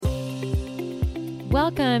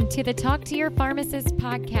Welcome to the Talk to Your Pharmacist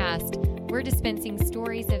podcast. We're dispensing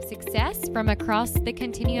stories of success from across the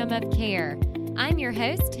continuum of care. I'm your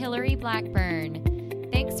host, Hillary Blackburn.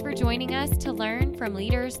 Thanks for joining us to learn from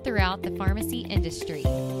leaders throughout the pharmacy industry.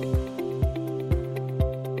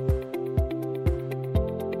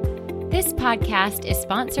 This podcast is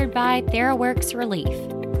sponsored by TheraWorks Relief.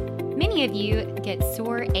 Many of you get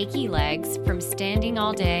sore, achy legs from standing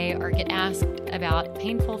all day or get asked about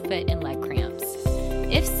painful foot and leg cramps.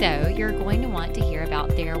 If so, you're going to want to hear about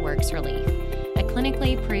TheraWorks Relief, a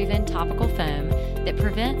clinically proven topical foam that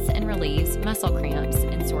prevents and relieves muscle cramps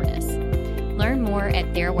and soreness. Learn more at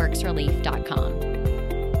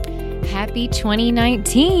TheraWorksRelief.com. Happy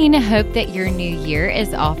 2019! Hope that your new year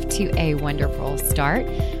is off to a wonderful start.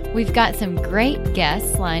 We've got some great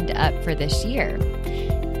guests lined up for this year.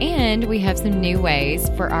 And we have some new ways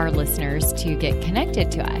for our listeners to get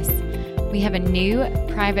connected to us. We have a new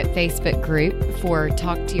private Facebook group for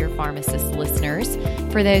Talk to Your Pharmacist listeners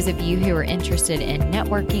for those of you who are interested in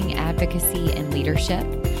networking, advocacy, and leadership.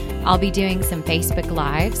 I'll be doing some Facebook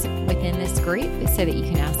Lives within this group so that you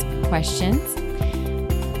can ask questions.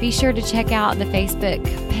 Be sure to check out the Facebook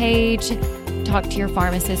page, Talk to Your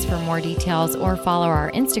Pharmacist, for more details, or follow our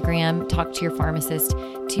Instagram, Talk to Your Pharmacist,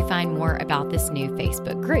 to find more about this new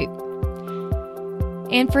Facebook group.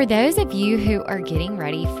 And for those of you who are getting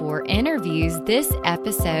ready for interviews, this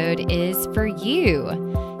episode is for you.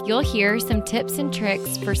 You'll hear some tips and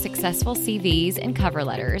tricks for successful CVs and cover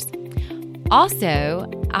letters.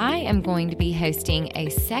 Also, I am going to be hosting a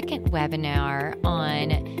second webinar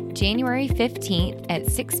on January 15th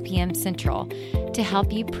at 6 p.m. Central to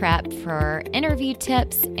help you prep for interview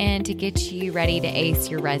tips and to get you ready to ace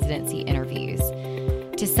your residency interviews.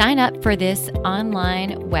 To sign up for this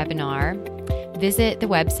online webinar, visit the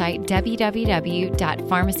website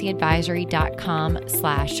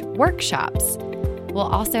www.pharmacyadvisory.com/workshops. We'll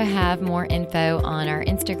also have more info on our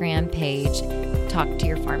Instagram page, Talk to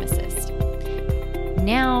Your Pharmacist.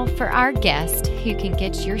 Now for our guest who can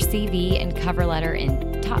get your CV and cover letter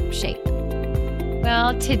in top shape.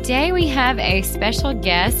 Well, today we have a special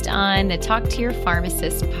guest on the Talk to Your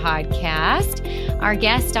Pharmacist podcast. Our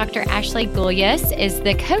guest, Dr. Ashley Gulyas, is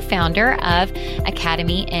the co-founder of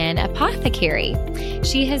Academy and Apothecary.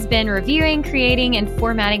 She has been reviewing, creating, and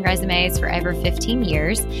formatting resumes for over 15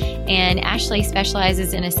 years, and Ashley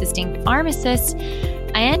specializes in assisting pharmacists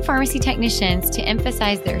and pharmacy technicians to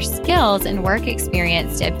emphasize their skills and work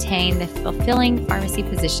experience to obtain the fulfilling pharmacy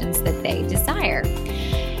positions that they desire.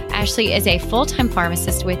 Ashley is a full-time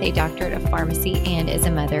pharmacist with a doctorate of pharmacy and is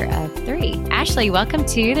a mother of 3. Ashley, welcome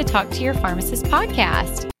to the Talk to Your Pharmacist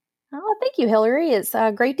podcast. Oh, thank you, Hillary. It's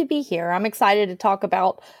great to be here. I'm excited to talk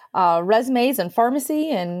about resumes and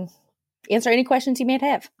pharmacy and answer any questions you may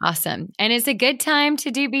have. Awesome. And it's a good time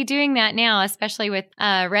to be doing that now, especially with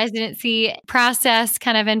residency process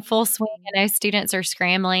kind of in full swing. I know students are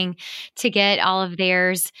scrambling to get all of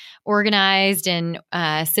theirs organized and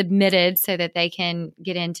submitted so that they can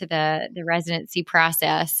get into the residency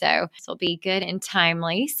process. So this will be good and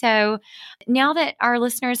timely. So now that our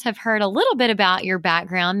listeners have heard a little bit about your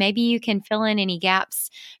background, maybe you can fill in any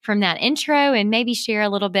gaps from that intro and maybe share a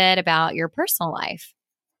little bit about your personal life.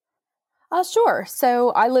 Sure.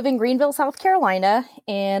 So I live in Greenville, South Carolina,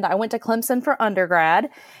 and I went to Clemson for undergrad,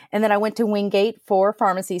 and then I went to Wingate for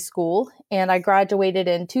pharmacy school, and I graduated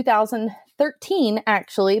in 2013,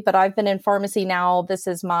 actually, but I've been in pharmacy now. This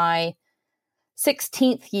is my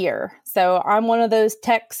 16th year. So I'm one of those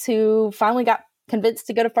techs who finally got convinced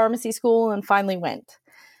to go to pharmacy school and finally went.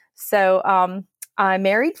 So I'm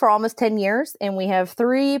married for almost 10 years, and we have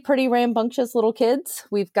 3 pretty rambunctious little kids.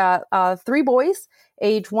 We've got 3 boys,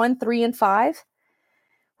 age 1, 3, and 5,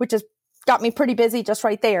 which has got me pretty busy just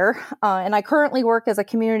right there. And I currently work as a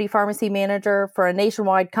community pharmacy manager for a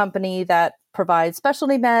nationwide company that provides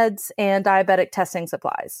specialty meds and diabetic testing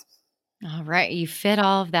supplies. All right. You fit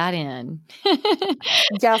all of that in.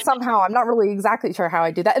 Yeah, somehow. I'm not really exactly sure how I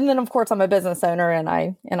do that. And then, of course, I'm a business owner and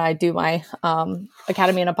I do my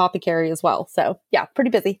Academy and Apothecary as well. So, yeah, pretty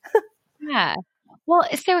busy. Yeah. Well,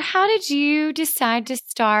 so how did you decide to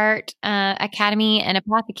start Academy and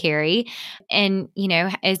Apothecary? And,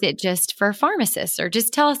 is it just for pharmacists, or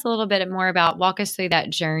just tell us a little bit more walk us through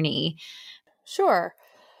that journey? Sure.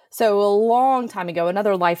 So a long time ago,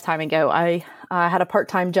 another lifetime ago, I had a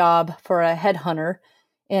part-time job for a headhunter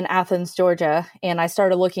in Athens, Georgia, and I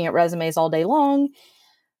started looking at resumes all day long,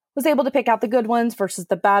 was able to pick out the good ones versus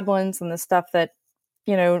the bad ones and the stuff that,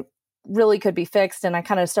 really could be fixed. And I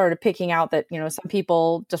kind of started picking out that, some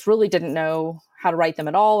people just really didn't know how to write them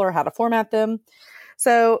at all or how to format them.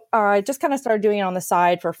 So I just kind of started doing it on the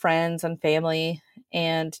side for friends and family.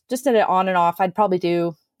 and just did it on and off. I'd probably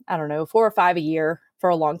do, I don't know, 4 or 5 a year for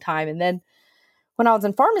a long time. And then when I was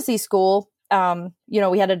in pharmacy school,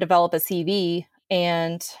 we had to develop a CV,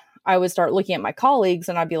 and I would start looking at my colleagues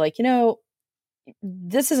and I'd be like,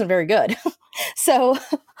 this isn't very good. So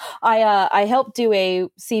I helped do a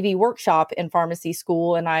CV workshop in pharmacy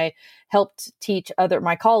school, and I helped teach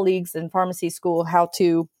my colleagues in pharmacy school how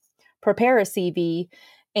to prepare a CV.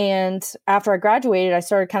 And after I graduated, I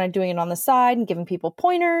started kind of doing it on the side and giving people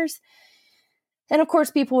pointers. And of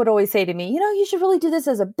course, people would always say to me, you should really do this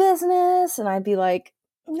as a business. And I'd be like,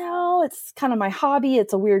 no, it's kind of my hobby.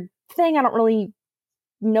 It's a weird thing. I don't really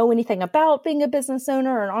know anything about being a business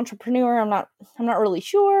owner or an entrepreneur. I'm not really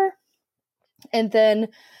sure. And then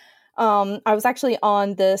I was actually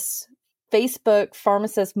on this Facebook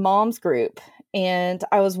pharmacist moms group, and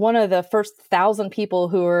I was one of the first 1,000 people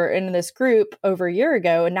who were in this group over a year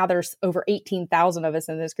ago. And now there's over 18,000 of us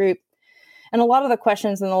in this group. And a lot of the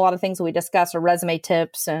questions and a lot of things that we discuss are resume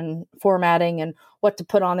tips and formatting and what to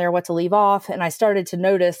put on there, what to leave off. And I started to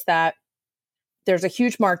notice that there's a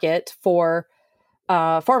huge market for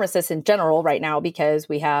pharmacists in general right now, because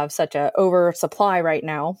we have such an oversupply right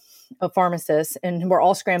now of pharmacists, and we're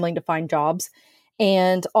all scrambling to find jobs.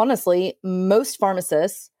 And honestly, most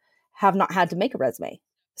pharmacists have not had to make a resume.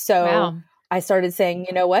 So Wow. I started saying,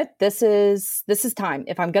 you know what, this is time.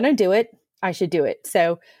 If I'm going to do it, I should do it.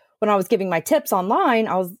 So when I was giving my tips online,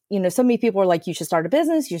 I was, so many people were like, you should start a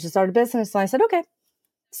business. And I said, okay.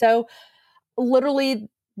 So literally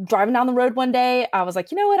driving down the road one day, I was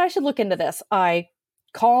like, you know what, I should look into this. I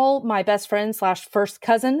call my best friend / first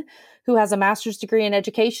cousin who has a master's degree in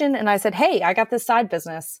education. And I said, hey, I got this side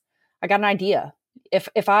business. I got an idea.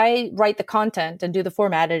 If I write the content and do the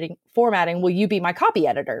formatting, will you be my copy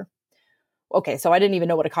editor? Okay, so I didn't even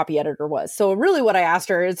know what a copy editor was. So really what I asked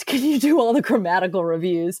her is, can you do all the grammatical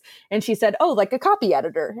reviews? And she said, oh, like a copy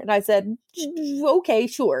editor. And I said, okay,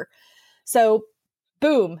 sure. So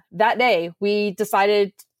boom, that day we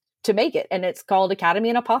decided to make it. And it's called Academy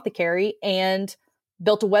and Apothecary, and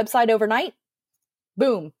built a website overnight.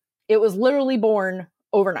 Boom. It was literally born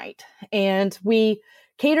overnight. And we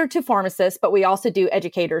cater to pharmacists, but we also do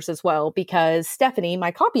educators as well, because Stephanie,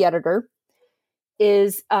 my copy editor,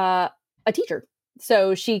 is a teacher.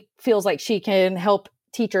 So she feels like she can help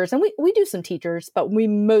teachers. And we do some teachers, but we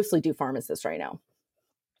mostly do pharmacists right now.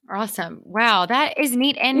 Awesome. Wow. That is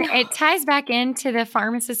neat. And it ties back into the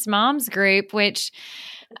pharmacist moms group, which,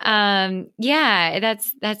 that's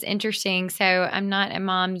interesting. So I'm not a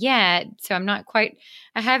mom yet. So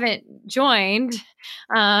I haven't joined. So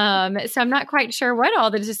I'm not quite sure what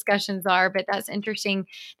all the discussions are, but that's interesting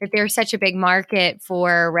that there's such a big market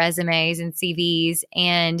for resumes and CVs,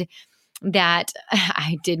 and that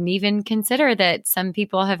I didn't even consider that some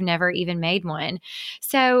people have never even made one.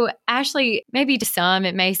 So, Ashley, maybe to some,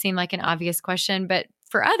 it may seem like an obvious question, but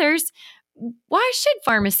for others, why should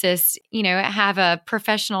pharmacists, have a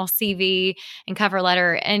professional CV and cover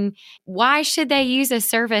letter? And why should they use a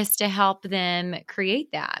service to help them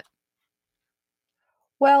create that?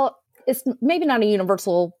 Well, it's maybe not a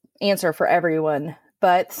universal answer for everyone,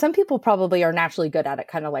 but some people probably are naturally good at it,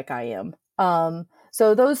 kind of like I am.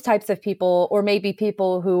 So those types of people, or maybe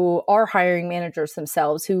people who are hiring managers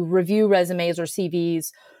themselves, who review resumes or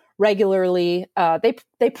CVs regularly,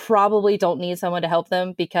 they probably don't need someone to help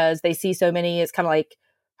them, because they see so many. It's kind of like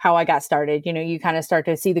how I got started. You kind of start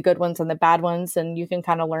to see the good ones and the bad ones, and you can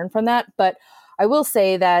kind of learn from that. But I will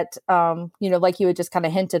say that, like you had just kind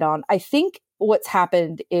of hinted on, I think what's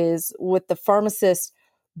happened is with the pharmacist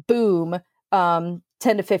boom, 10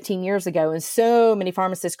 to 15 years ago, and so many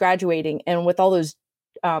pharmacists graduating, and with all those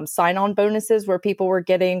sign-on bonuses where people were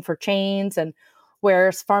getting for chains, and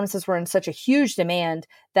where pharmacists were in such a huge demand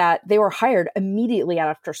that they were hired immediately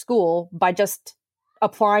after school by just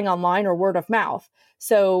applying online or word of mouth.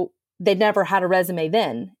 So they never had a resume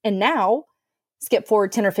then. And now, skip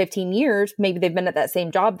forward 10 or 15 years, maybe they've been at that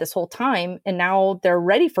same job this whole time, and now they're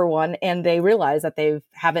ready for one, and they realize that they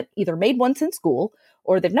haven't either made one since school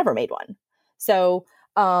or they've never made one. So,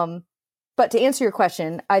 but to answer your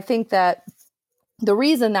question, I think that the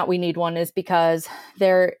reason that we need one is because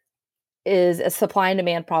there is a supply and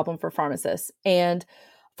demand problem for pharmacists. And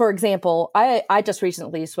for example, I just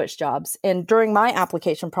recently switched jobs, and during my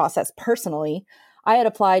application process personally, I had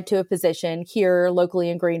applied to a position here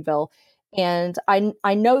locally in Greenville, and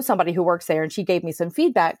I know somebody who works there, and she gave me some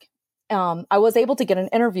feedback. I was able to get an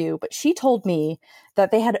interview, but she told me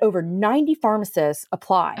that they had over 90 pharmacists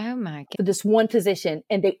apply for this one position,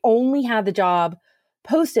 and they only had the job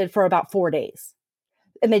posted for about 4 days.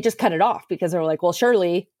 And they just cut it off because they were like, well,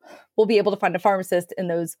 surely we'll be able to find a pharmacist in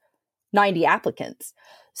those 90 applicants.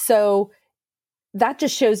 So that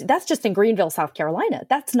just shows that's just in Greenville, South Carolina.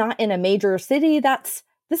 That's not in a major city.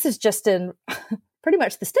 This is just in pretty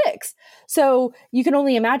much the sticks. So you can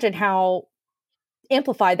only imagine how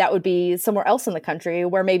amplified that would be somewhere else in the country,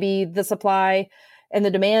 where maybe the supply and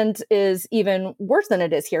the demand is even worse than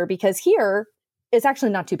it is here, because here it's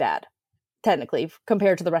actually not too bad, technically,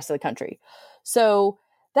 compared to the rest of the country. So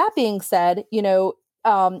that being said, you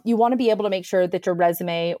want to be able to make sure that your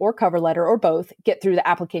resume or cover letter or both get through the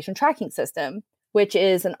application tracking system, which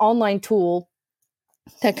is an online tool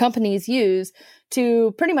that companies use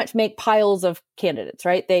to pretty much make piles of candidates,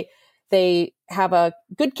 right? They have a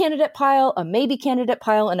good candidate pile, a maybe candidate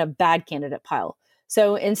pile, and a bad candidate pile.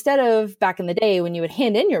 So instead of back in the day when you would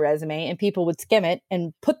hand in your resume and people would skim it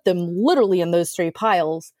and put them literally in those three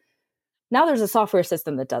piles, now there's a software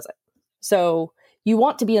system that does it. So you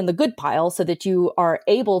want to be in the good pile so that you are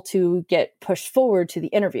able to get pushed forward to the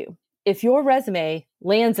interview. If your resume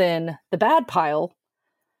lands in the bad pile,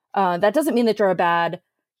 that doesn't mean that you're a bad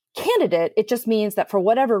candidate. It just means that for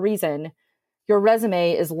whatever reason, your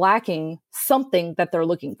resume is lacking something that they're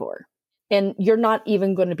looking for. And you're not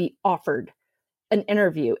even going to be offered an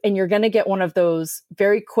interview. And you're going to get one of those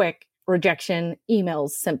very quick rejection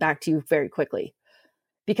emails sent back to you very quickly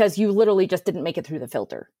because you literally just didn't make it through the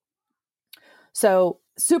filter. So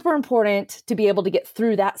super important to be able to get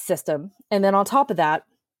through that system. And then on top of that,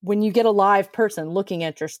 when you get a live person looking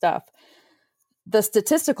at your stuff, the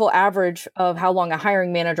statistical average of how long a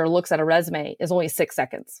hiring manager looks at a resume is only 6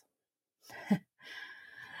 seconds.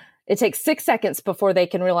 It takes 6 seconds before they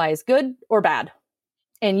can realize good or bad.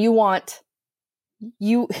 And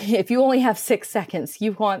if you only have 6 seconds,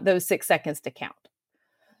 you want those 6 seconds to count.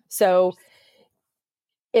 So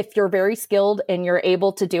if you're very skilled and you're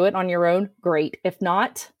able to do it on your own, great. If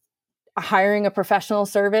not, hiring a professional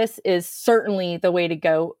service is certainly the way to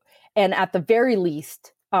go. And at the very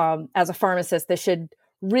least, as a pharmacist, this should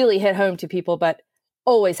really hit home to people, but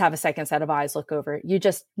always have a second set of eyes look over it. You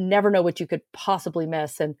just never know what you could possibly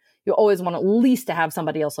miss. And you always want at least to have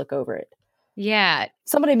somebody else look over it. Yeah.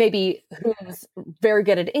 Somebody maybe who's very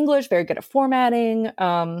good at English, very good at formatting.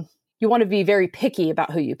 You want to be very picky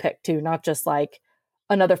about who you pick too, not just like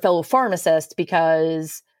another fellow pharmacist,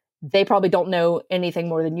 because they probably don't know anything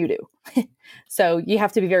more than you do. So you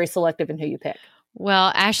have to be very selective in who you pick.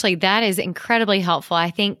 Well, Ashley, that is incredibly helpful.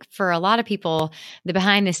 I think for a lot of people, the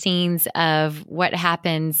behind the scenes of what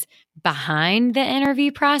happens behind the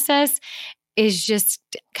interview process is just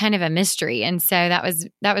kind of a mystery. And so that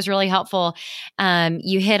was really helpful.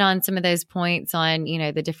 You hit on some of those points on,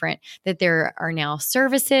 the different, that there are now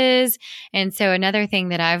services. And so another thing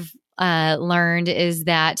that I've learned is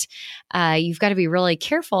that you've got to be really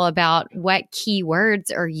careful about what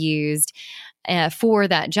keywords are used for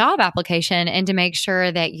that job application, and to make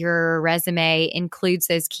sure that your resume includes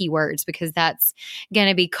those keywords, because that's going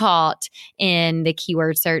to be caught in the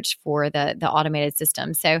keyword search for the automated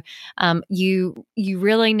system. So you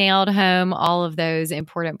really nailed home all of those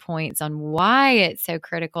important points on why it's so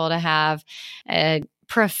critical to have a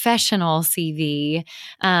professional CV,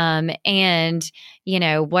 and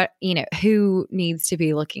who needs to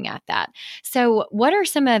be looking at that. So what are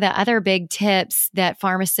some of the other big tips that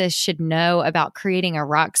pharmacists should know about creating a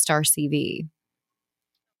rock star CV?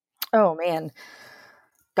 Oh man,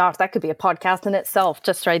 gosh, that could be a podcast in itself,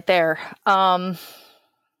 just right there. One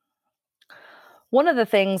of the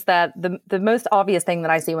things that the most obvious thing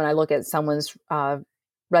that I see when I look at someone's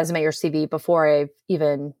resume or CV before I've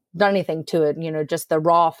even done anything to it, just the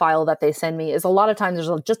raw file that they send me, is a lot of times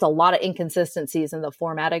there's just a lot of inconsistencies in the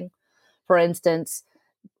formatting. For instance,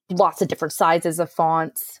 lots of different sizes of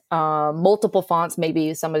fonts, multiple fonts.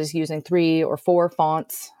 Maybe somebody's using 3 or 4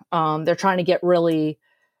 fonts. They're trying to get really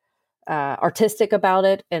artistic about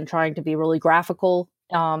it and trying to be really graphical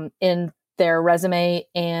in their resume.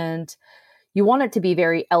 And you want it to be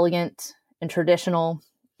very elegant and traditional.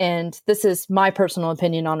 And this is my personal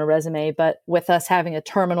opinion on a resume, but with us having a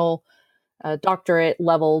terminal doctorate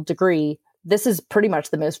level degree, this is pretty much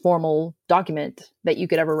the most formal document that you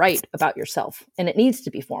could ever write about yourself. And it needs to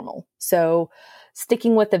be formal. So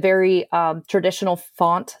sticking with a very traditional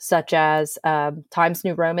font, such as Times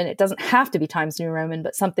New Roman, it doesn't have to be Times New Roman,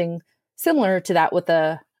 but something similar to that with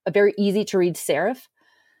a very easy to read serif.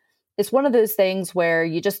 It's one of those things where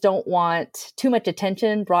you just don't want too much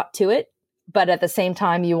attention brought to it, but at the same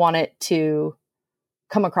time, you want it to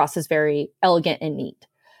come across as very elegant and neat.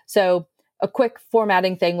 So a quick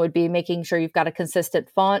formatting thing would be making sure you've got a consistent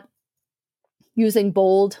font, using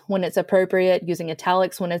bold when it's appropriate, using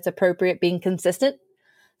italics when it's appropriate, being consistent.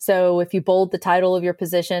 So if you bold the title of your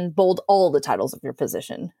position, bold all the titles of your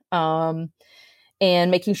position.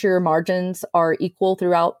 and making sure your margins are equal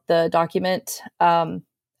throughout the document.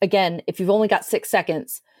 Again, if you've only got 6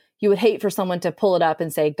 seconds, you would hate for someone to pull it up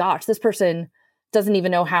and say, gosh, this person doesn't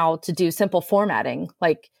even know how to do simple formatting.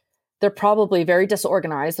 Like, they're probably very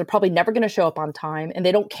disorganized. They're probably never going to show up on time, and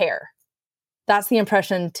they don't care. That's the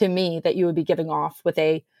impression to me that you would be giving off with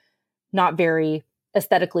a not very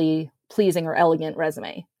aesthetically pleasing or elegant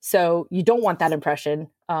resume. So you don't want that impression.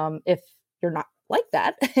 If you're not like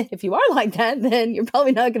that, if you are like that, then you're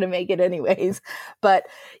probably not going to make it anyways. But,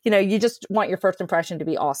 you just want your first impression to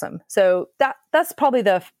be awesome. So that's probably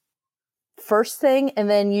the first thing. And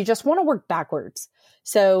then you just want to work backwards.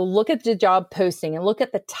 So look at the job posting and look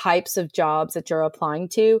at the types of jobs that you're applying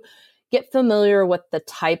to. Get familiar with the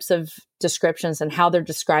types of descriptions and how they're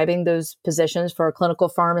describing those positions for a clinical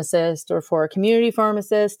pharmacist or for a community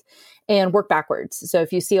pharmacist, and work backwards. So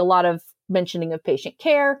if you see a lot of mentioning of patient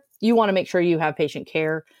care, you want to make sure you have patient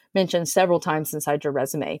care mentioned several times inside your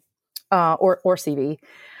resume or CV.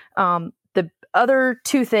 The other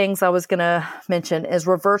 2 things I was going to mention is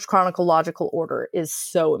reverse chronological order is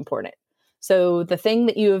so important. So the thing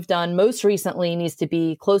that you have done most recently needs to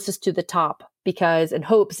be closest to the top, because in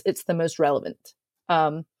hopes it's the most relevant.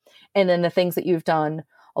 And then the things that you've done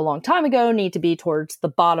a long time ago need to be towards the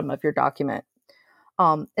bottom of your document.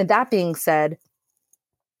 And that being said,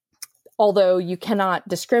 although you cannot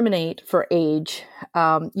discriminate for age,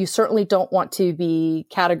 you certainly don't want to be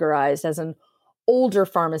categorized as an older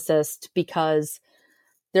pharmacist, because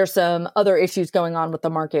there's some other issues going on with the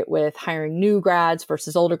market with hiring new grads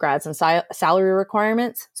versus older grads and salary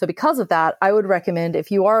requirements. So because of that, I would recommend, if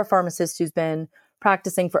you are a pharmacist who's been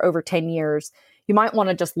practicing for over 10 years, you might want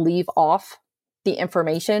to just leave off the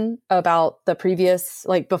information about the previous,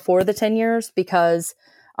 like before the 10 years, because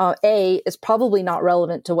A, is probably not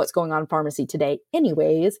relevant to what's going on in pharmacy today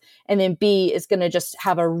anyways. And then B, is going to just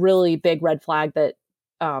have a really big red flag that,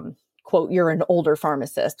 quote, you're an older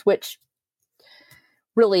pharmacist, which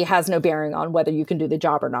really has no bearing on whether you can do the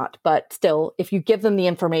job or not. But still, if you give them the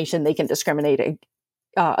information, they can discriminate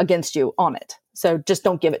against you on it. So just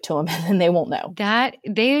don't give it to them, and they won't know. That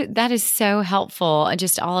is so helpful.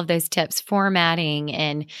 Just all of those tips, formatting,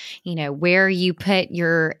 and where you put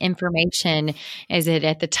your information. Is it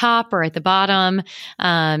at the top or at the bottom?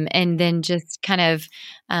 And then just kind of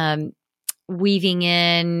weaving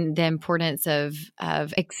in the importance of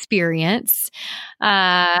experience.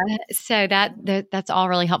 So that's all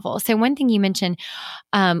really helpful. So one thing you mentioned,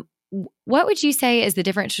 what would you say is the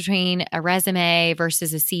difference between a resume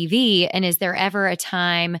versus a CV? And is there ever a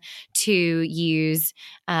time to use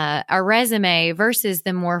a resume versus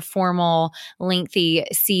the more formal, lengthy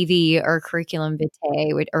CV or curriculum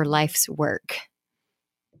vitae or life's work?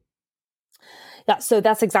 Yeah, so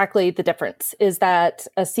that's exactly the difference, is that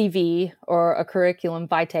a CV or a curriculum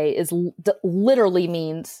vitae literally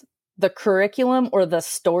means the curriculum or the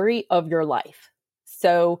story of your life.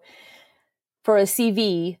 So for a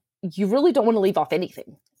CV, you really don't want to leave off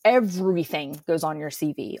anything. Everything goes on your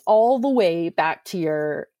CV, all the way back to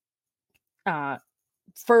your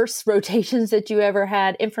first rotations that you ever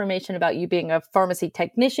had. Information about you being a pharmacy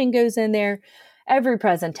technician goes in there. Every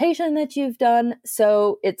presentation that you've done.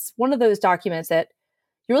 So it's one of those documents that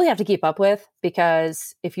you really have to keep up with,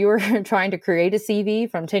 because if you were trying to create a CV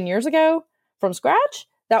from 10 years ago from scratch,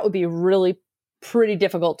 that would be really pretty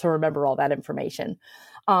difficult to remember all that information.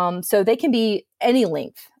 So they can be any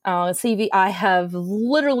length. CV, I have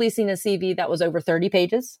literally seen a CV that was over 30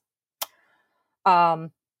 pages.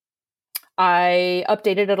 I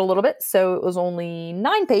updated it a little bit, so it was only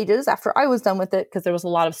 9 pages after I was done with it, because there was a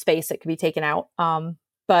lot of space that could be taken out.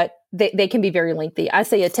 But they can be very lengthy. I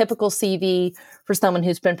say a typical CV for someone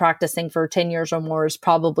who's been practicing for 10 years or more is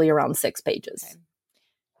probably around 6 pages. Okay.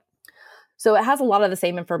 So it has a lot of the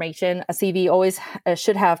same information. A CV always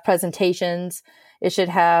should have presentations. It should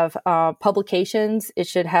have publications. It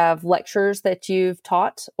should have lectures that you've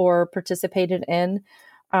taught or participated in,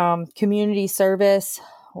 community service.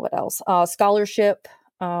 What else? Scholarship.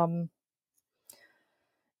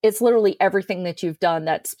 It's literally everything that you've done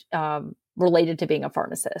that's related to being a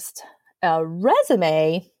pharmacist. A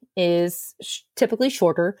resume is typically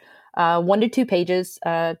shorter, 1 to 2 pages.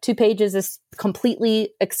 2 pages is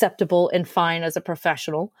completely acceptable and fine as a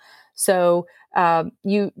professional. So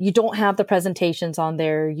you don't have the presentations on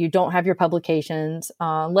there. You don't have your publications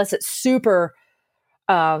unless it's super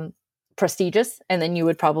prestigious, and then you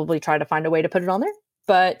would probably try to find a way to put it on there.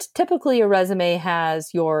 But typically a resume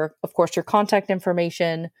has of course, your contact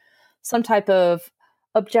information, some type of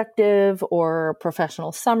objective or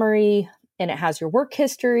professional summary, and it has your work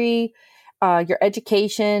history, your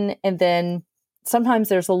education, and then sometimes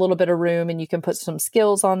there's a little bit of room and you can put some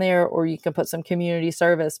skills on there, or you can put some community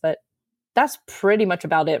service, but that's pretty much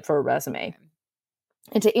about it for a resume.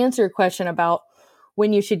 And to answer your question about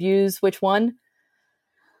when you should use which one,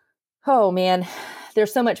 oh man,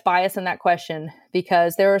 there's so much bias in that question,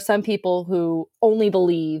 because there are some people who only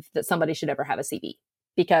believe that somebody should ever have a CV.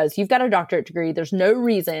 Because you've got a doctorate degree, there's no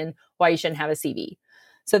reason why you shouldn't have a CV.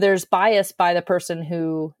 So there's bias by the person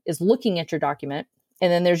who is looking at your document.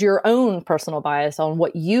 And then there's your own personal bias on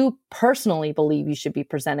what you personally believe you should be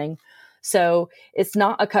presenting. So it's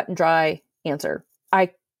not a cut and dry answer.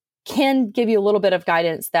 I can give you a little bit of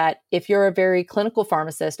guidance that if you're a very clinical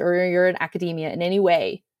pharmacist or you're in academia in any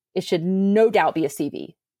way, it should no doubt be a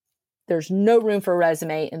CV. There's no room for a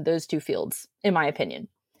resume in those two fields, in my opinion.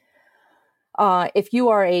 If you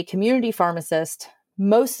are a community pharmacist,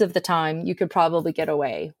 most of the time you could probably get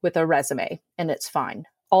away with a resume and it's fine.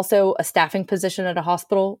 Also, a staffing position at a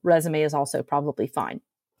hospital, resume is also probably fine.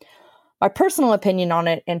 My personal opinion on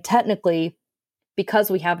it, and technically, because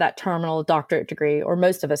we have that terminal doctorate degree, or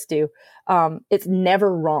most of us do, it's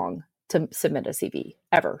never wrong to submit a CV,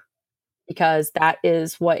 ever, because that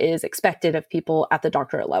is what is expected of people at the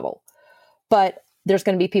doctorate level. But there's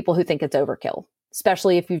going to be people who think it's overkill,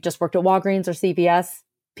 especially if you've just worked at Walgreens or CVS.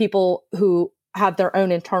 People who have their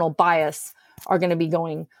own internal bias are going to be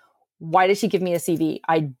going, why did she give me a CV?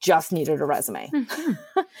 I just needed a resume.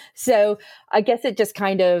 Mm-hmm. So I guess it just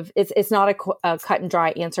kind of, it's not a cut and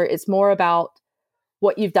dry answer. It's more about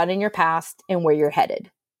what you've done in your past and where you're headed.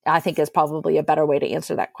 I think is probably a better way to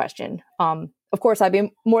answer that question. Of course, I'd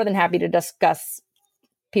be more than happy to discuss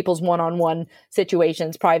people's one-on-one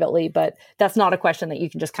situations privately, but that's not a question that you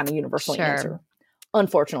can just kind of universally answer.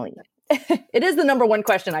 Unfortunately, it is the number one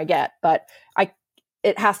question I get, but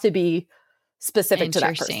it has to be specific to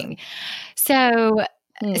that person. So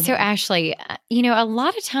Ashley, a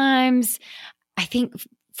lot of times I think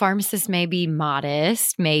pharmacists may be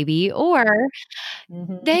modest, or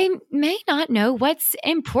they may not know what's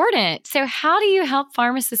important. So how do you help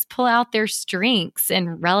pharmacists pull out their strengths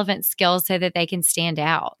and relevant skills so that they can stand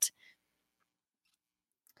out?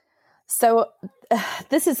 So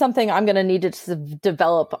this is something I'm going to need to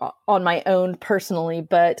develop on my own personally,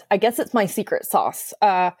 but I guess it's my secret sauce.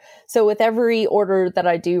 So with every order that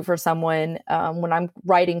I do for someone, when I'm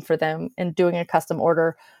writing for them and doing a custom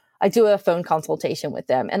order, I do a phone consultation with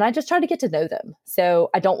them and I just try to get to know them. So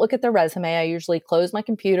I don't look at their resume. I usually close my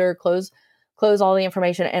computer, close all the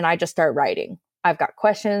information, and I just start writing. I've got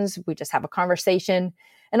questions. We just have a conversation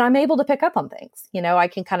and I'm able to pick up on things. I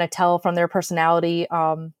can kind of tell from their personality,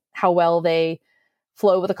 how well they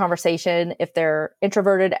flow with a conversation, if they're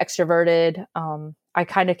introverted, extroverted. I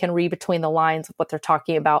kind of can read between the lines of what they're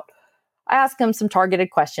talking about. I ask them some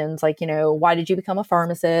targeted questions like, why did you become a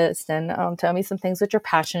pharmacist? And tell me some things that you're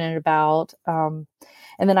passionate about. And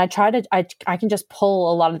then I can just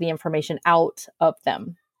pull a lot of the information out of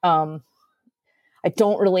them. I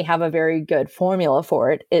don't really have a very good formula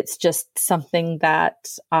for it. It's just something that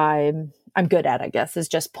I'm good at, I guess, is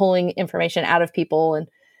just pulling information out of people and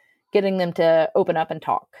getting them to open up and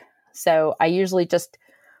talk. So I usually just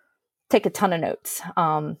take a ton of notes.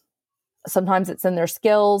 Sometimes it's in their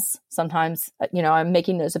skills. Sometimes, I'm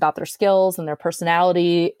making notes about their skills and their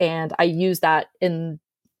personality. And I use that in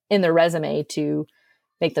their resume to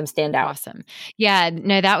make them stand out. Awesome. Yeah,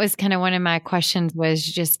 no, that was kind of one of my questions, was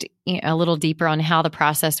just a little deeper on how the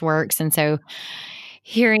process works. And so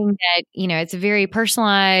hearing that, it's very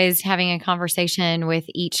personalized, having a conversation with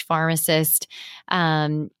each pharmacist,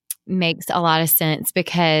 makes a lot of sense,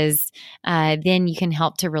 because then you can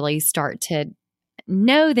help to really start to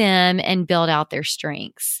know them and build out their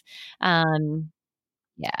strengths. Yeah,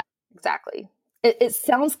 exactly. It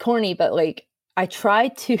sounds corny, but I try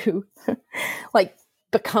to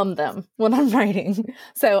become them when I'm writing.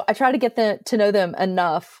 So I try to get to know them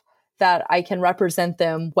enough that I can represent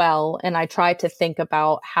them well. And I try to think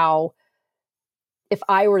about how, if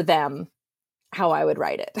I were them, how I would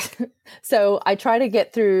write it. So I try to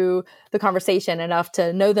get through the conversation enough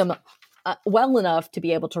to know them well enough to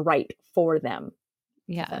be able to write for them.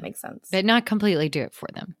 Yeah. If that makes sense. But not completely do it for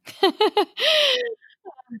them.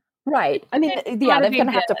 Right. I mean, they're going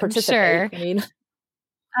to have to participate. Sure.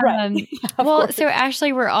 Right. Well, so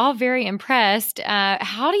Ashley, we're all very impressed.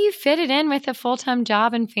 How do you fit it in with a full-time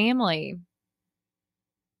job and family?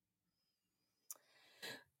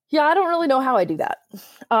 Yeah, I don't really know how I do that.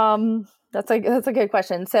 That's a good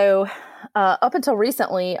question. So up until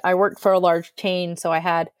recently, I worked for a large chain. So I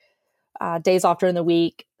had days off during the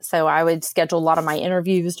week. So I would schedule a lot of my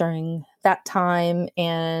interviews during that time,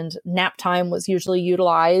 and nap time was usually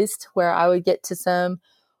utilized where I would get to some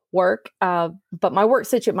work. But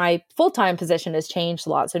my full-time position has changed a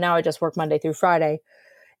lot. So now I just work Monday through Friday.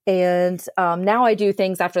 And now I do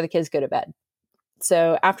things after the kids go to bed.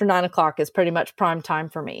 So after 9 o'clock is pretty much prime time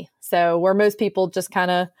for me. So where most people just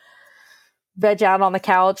kind of veg out on the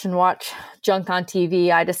couch and watch junk on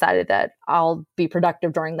TV, I decided that I'll be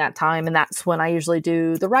productive during that time. And that's when I usually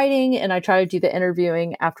do the writing, and I try to do the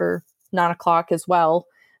interviewing after 9 o'clock as well.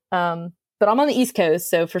 But I'm on the East Coast.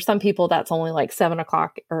 So for some people, that's only like 7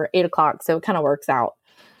 o'clock or 8 o'clock. So it kind of works out.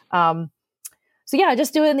 So yeah, I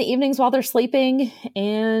just do it in the evenings while they're sleeping,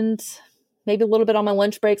 and maybe a little bit on my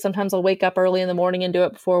lunch break. Sometimes I'll wake up early in the morning and do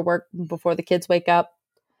it before work, before the kids wake up.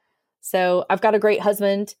 So I've got a great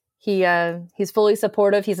husband. He's fully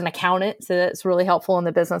supportive. He's an accountant, so that's really helpful in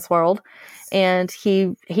the business world. And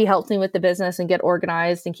he helps me with the business and get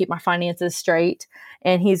organized and keep my finances straight.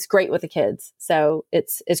 And he's great with the kids. So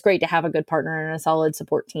it's great to have a good partner and a solid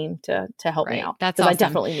support team to help me out. That's awesome. I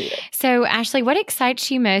definitely need it. So Ashley, what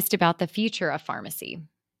excites you most about the future of pharmacy?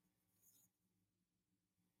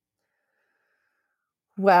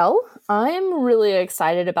 Well, I'm really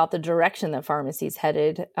excited about the direction that pharmacy's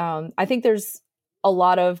headed. I think there's a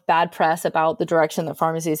lot of bad press about the direction that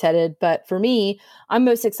pharmacy is headed. But for me, I'm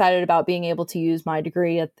most excited about being able to use my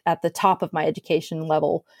degree at the top of my education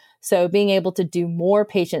level. So being able to do more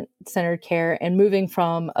patient-centered care and moving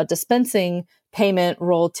from a dispensing payment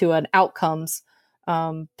role to an outcomes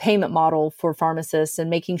payment model for pharmacists, and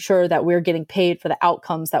making sure that we're getting paid for the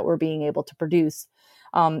outcomes that we're being able to produce.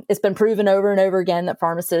 It's been proven over and over again that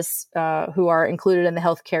pharmacists who are included in the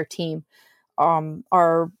healthcare team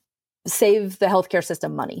save the healthcare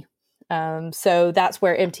system money. So that's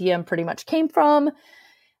where MTM pretty much came from.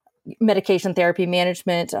 Medication therapy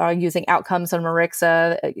management, using outcomes on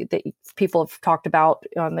Marixa that people have talked about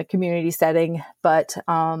on the community setting. But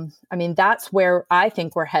that's where I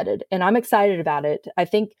think we're headed, and I'm excited about it. I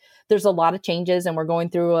think there's a lot of changes, and we're going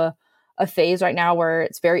through a phase right now where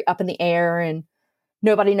it's very up in the air, and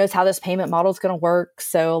nobody knows how this payment model is going to work.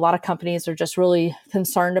 So a lot of companies are just really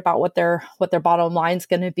concerned about what their bottom line is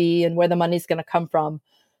going to be and where the money is going to come from.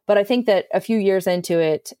 But I think that a few years into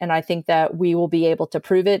it, and I think that we will be able to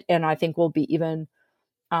prove it. And I think we'll be even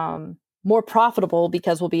more profitable,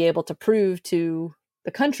 because we'll be able to prove to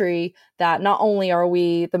the country that not only are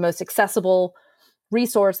we the most accessible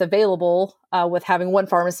resource available with having one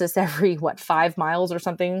pharmacist every 5 miles or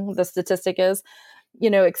something, the statistic is,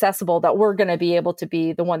 accessible, that we're going to be able to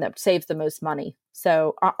be the one that saves the most money.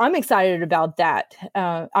 So I'm excited about that.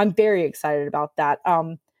 I'm very excited about that.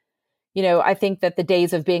 I think that the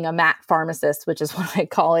days of being a mat pharmacist, which is what I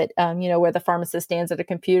call it, where the pharmacist stands at a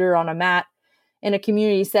computer on a mat in a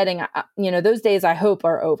community setting, those days I hope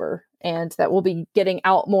are over, and that we'll be getting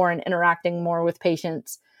out more and interacting more with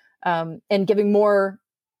patients, and giving more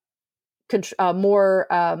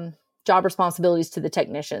job responsibilities to the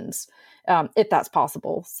technicians, if that's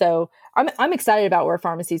possible. So I'm excited about where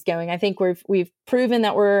pharmacy is going. I think we've proven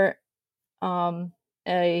that we're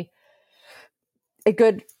a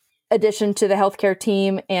good addition to the healthcare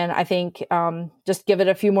team, and I think just give it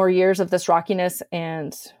a few more years of this rockiness,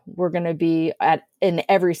 and we're going to be in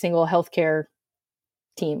every single healthcare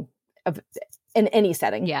team in any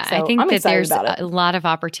setting. Yeah, so I think that there's a lot of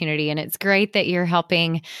opportunity, and it's great that you're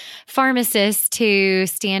helping pharmacists to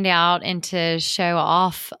stand out and to show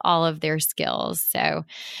off all of their skills. So,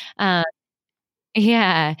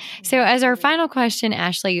 yeah. So as our final question,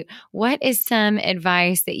 Ashley, what is some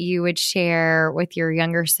advice that you would share with your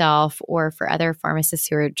younger self, or for other pharmacists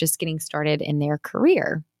who are just getting started in their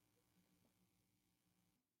career?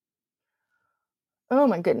 Oh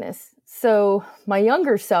my goodness. So my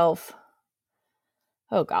younger self,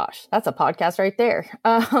 oh gosh, that's a podcast right there.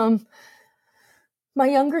 My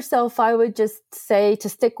younger self, I would just say to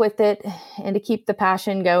stick with it and to keep the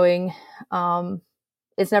passion going.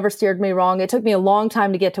 It's never steered me wrong. It took me a long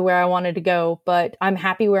time to get to where I wanted to go, but I'm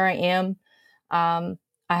happy where I am. I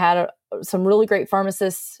had some really great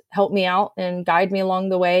pharmacists help me out and guide me along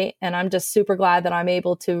the way. And I'm just super glad that I'm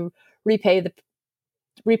able to repay the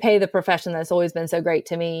profession that's always been so great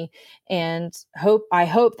to me. And I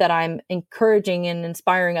hope that I'm encouraging and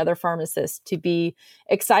inspiring other pharmacists to be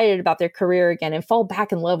excited about their career again and fall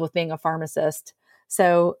back in love with being a pharmacist.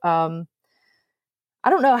 So, I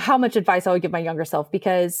don't know how much advice I would give my younger self,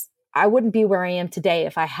 because I wouldn't be where I am today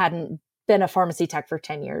if I hadn't been a pharmacy tech for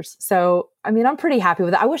 10 years. So, I'm pretty happy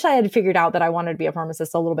with it. I wish I had figured out that I wanted to be a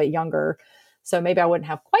pharmacist a little bit younger. So maybe I wouldn't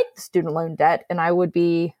have quite the student loan debt, and I would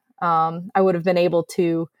have been able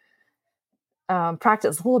to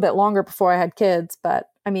practice a little bit longer before I had kids. But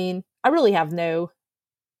I really have no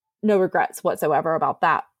regrets whatsoever about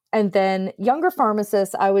that. And then younger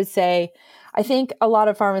pharmacists, I would say, I think a lot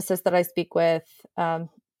of pharmacists that I speak with,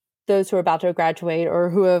 those who are about to graduate or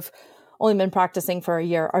who have only been practicing for a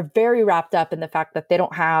year, are very wrapped up in the fact that they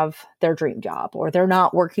don't have their dream job or they're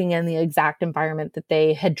not working in the exact environment that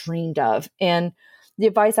they had dreamed of. And the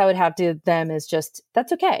advice I would have to them is just,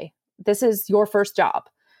 that's okay. This is your first job.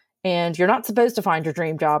 And you're not supposed to find your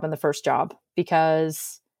dream job in the first job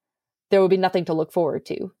because there will be nothing to look forward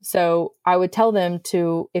to. So I would tell them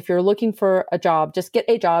to, if you're looking for a job, just get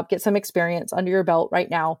a job, get some experience under your belt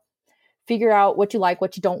right now. Figure out what you like,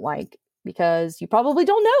 what you don't like, because you probably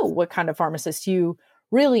don't know what kind of pharmacist you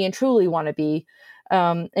really and truly want to be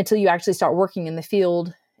until you actually start working in the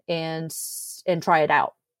field and try it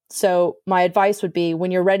out. So my advice would be,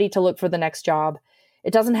 when you're ready to look for the next job,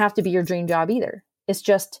 it doesn't have to be your dream job either. It's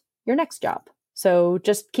just your next job. So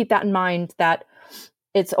just keep that in mind, that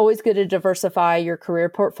it's always good to diversify your career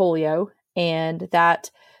portfolio, and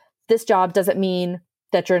that this job doesn't mean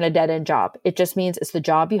that you're in a dead-end job. It just means it's the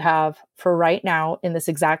job you have for right now in this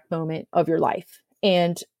exact moment of your life.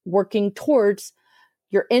 And working towards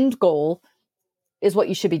your end goal is what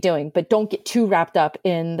you should be doing. But don't get too wrapped up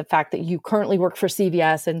in the fact that you currently work for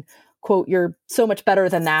CVS and, quote, you're so much better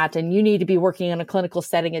than that and you need to be working in a clinical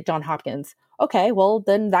setting at Johns Hopkins. Okay, well,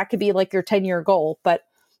 then that could be like your 10-year goal, but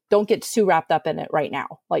don't get too wrapped up in it right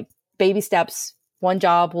now. Like, baby steps, one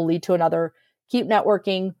job will lead to another. Keep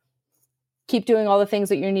networking. Keep doing all the things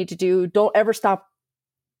that you need to do. Don't ever stop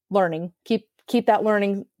learning. Keep that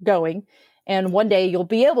learning going. And one day you'll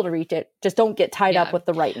be able to reach it. Just don't get tied up with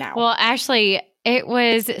the right now. Well, Ashley, it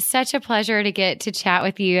was such a pleasure to get to chat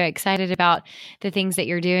with you. Excited about the things that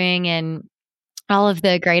you're doing and all of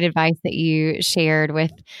the great advice that you shared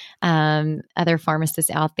with other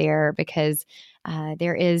pharmacists out there, because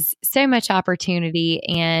there is so much opportunity,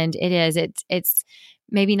 and it's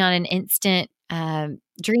maybe not an instant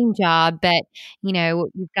dream job, but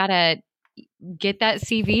you've got to get that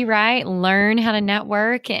CV right, learn how to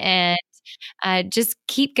network, and just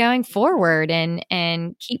keep going forward and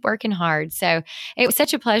keep working hard. So it was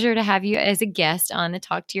such a pleasure to have you as a guest on the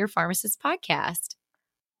Talk to Your Pharmacist podcast.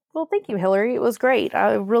 Well, thank you, Hillary. It was great.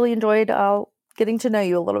 I really enjoyed getting to know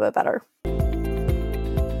you a little bit better.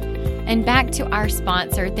 And back to our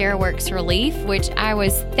sponsor, TheraWorks Relief, which I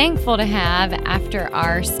was thankful to have after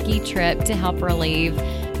our ski trip to help relieve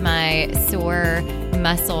my sore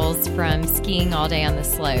muscles from skiing all day on the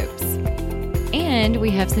slopes. And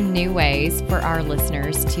we have some new ways for our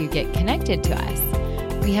listeners to get connected to us.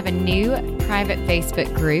 We have a new private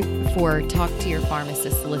Facebook group for Talk to Your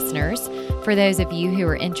Pharmacist listeners, for those of you who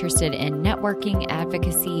are interested in networking,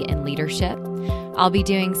 advocacy, and leadership. I'll be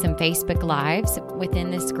doing some Facebook Lives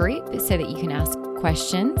within this group so that you can ask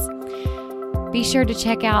questions. Be sure to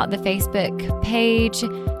check out the Facebook page,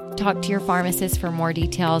 Talk to Your Pharmacist, for more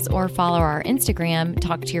details, or follow our Instagram,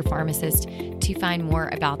 Talk to Your Pharmacist, to find more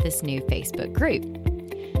about this new Facebook group.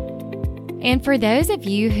 And for those of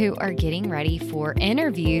you who are getting ready for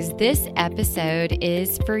interviews, this episode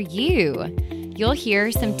is for you. You'll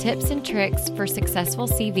hear some tips and tricks for successful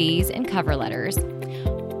CVs and cover letters.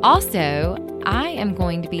 Also, I am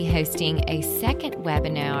going to be hosting a second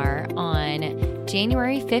webinar on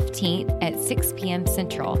January 15th at 6 p.m.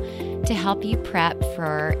 Central to help you prep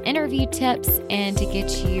for interview tips and to get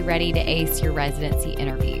you ready to ace your residency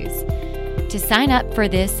interviews. To sign up for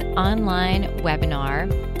this online webinar,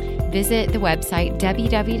 visit the website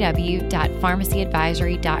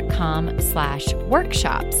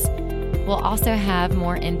www.pharmacyadvisory.com/workshops. We'll also have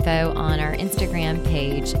more info on our Instagram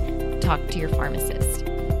page, Talk to Your Pharmacist.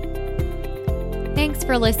 Thanks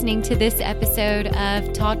for listening to this episode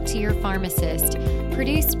of Talk to Your Pharmacist,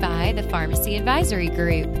 produced by the Pharmacy Advisory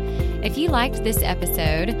Group. If you liked this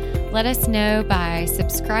episode, let us know by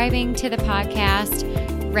subscribing to the podcast,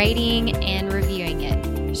 rating, and reviewing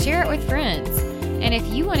it. Share it with friends. And if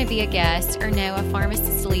you want to be a guest or know a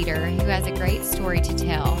pharmacist leader who has a great story to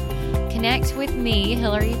tell, connect with me,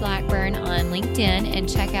 Hillary Blackburn, on LinkedIn and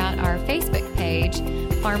check out our Facebook page,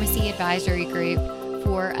 Pharmacy Advisory Group,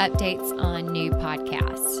 for updates on new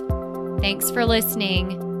podcasts. Thanks for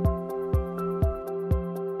listening.